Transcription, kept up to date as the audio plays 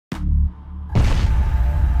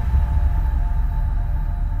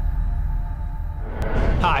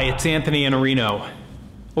Hi, it's Anthony Iannarino.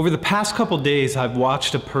 Over the past couple days, I've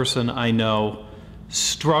watched a person I know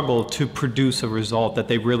struggle to produce a result that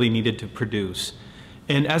they really needed to produce.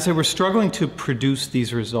 And as they were struggling to produce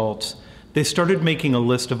these results, they started making a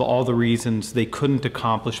list of all the reasons they couldn't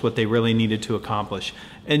accomplish what they really needed to accomplish.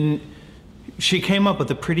 And she came up with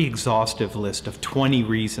a pretty exhaustive list of 20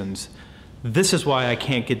 reasons. This is why I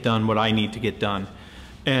can't get done what I need to get done.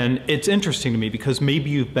 And it's interesting to me because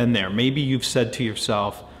maybe you've been there. Maybe you've said to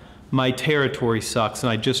yourself, my territory sucks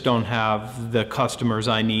and I just don't have the customers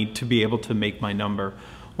I need to be able to make my number.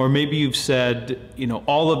 Or maybe you've said,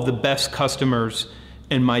 all of the best customers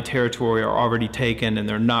in my territory are already taken and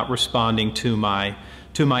they're not responding to my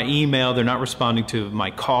email, they're not responding to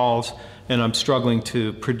my calls, and I'm struggling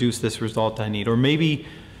to produce this result I need. Or maybe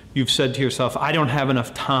you've said to yourself, I don't have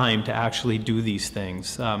enough time to actually do these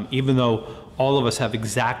things, even though all of us have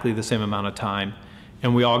exactly the same amount of time,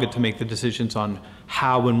 and we all get to make the decisions on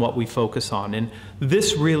how and what we focus on. And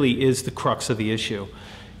this really is the crux of the issue.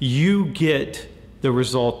 You get the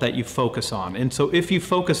result that you focus on. And so if you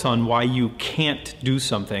focus on why you can't do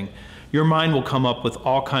something, your mind will come up with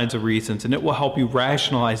all kinds of reasons, and it will help you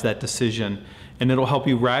rationalize that decision, and it'll help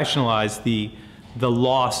you rationalize the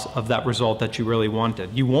loss of that result that you really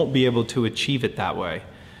wanted. You won't be able to achieve it that way,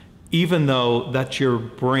 even though that's your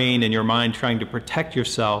brain and your mind trying to protect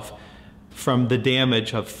yourself from the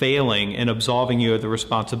damage of failing and absolving you of the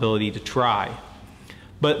responsibility to try.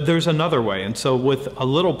 But there's another way, and so with a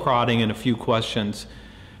little prodding and a few questions,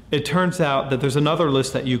 it turns out that there's another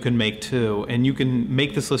list that you can make too, and you can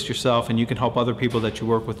make this list yourself and you can help other people that you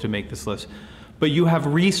work with to make this list. But you have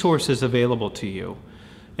resources available to you.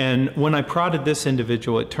 And when I prodded this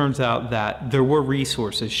individual, it turns out that there were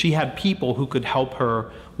resources. She had people who could help her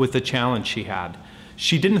with the challenge she had.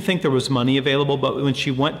 She didn't think there was money available, but when she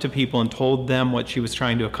went to people and told them what she was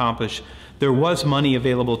trying to accomplish, there was money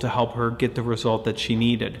available to help her get the result that she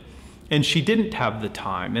needed. And she didn't have the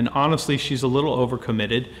time, and honestly, she's a little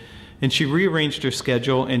overcommitted, and she rearranged her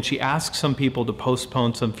schedule, and she asked some people to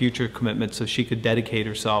postpone some future commitments so she could dedicate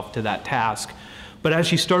herself to that task. But as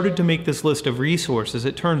she started to make this list of resources,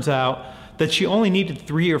 it turns out that she only needed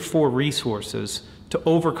 3 or 4 resources to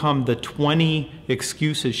overcome the 20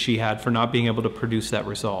 excuses she had for not being able to produce that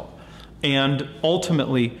result. And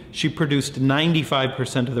ultimately, she produced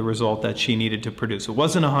 95% of the result that she needed to produce. It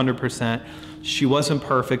wasn't 100%, she wasn't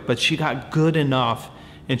perfect, but she got good enough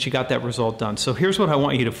and she got that result done. So here's what I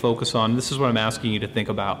want you to focus on. This is what I'm asking you to think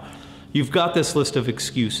about. You've got this list of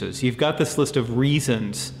excuses. You've got this list of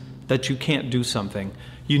reasons that you can't do something.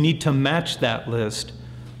 You need to match that list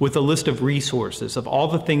with a list of resources, of all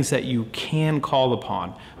the things that you can call upon,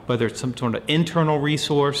 whether it's some sort of internal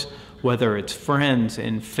resource, whether it's friends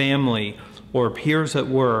and family, or peers at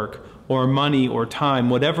work, or money or time,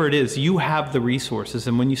 whatever it is, you have the resources.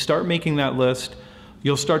 And when you start making that list,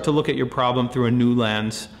 you'll start to look at your problem through a new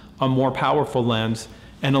lens, a more powerful lens,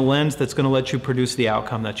 and a lens that's gonna let you produce the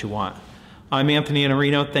outcome that you want. I'm Anthony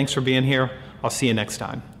Iannarino, thanks for being here. I'll see you next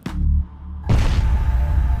time.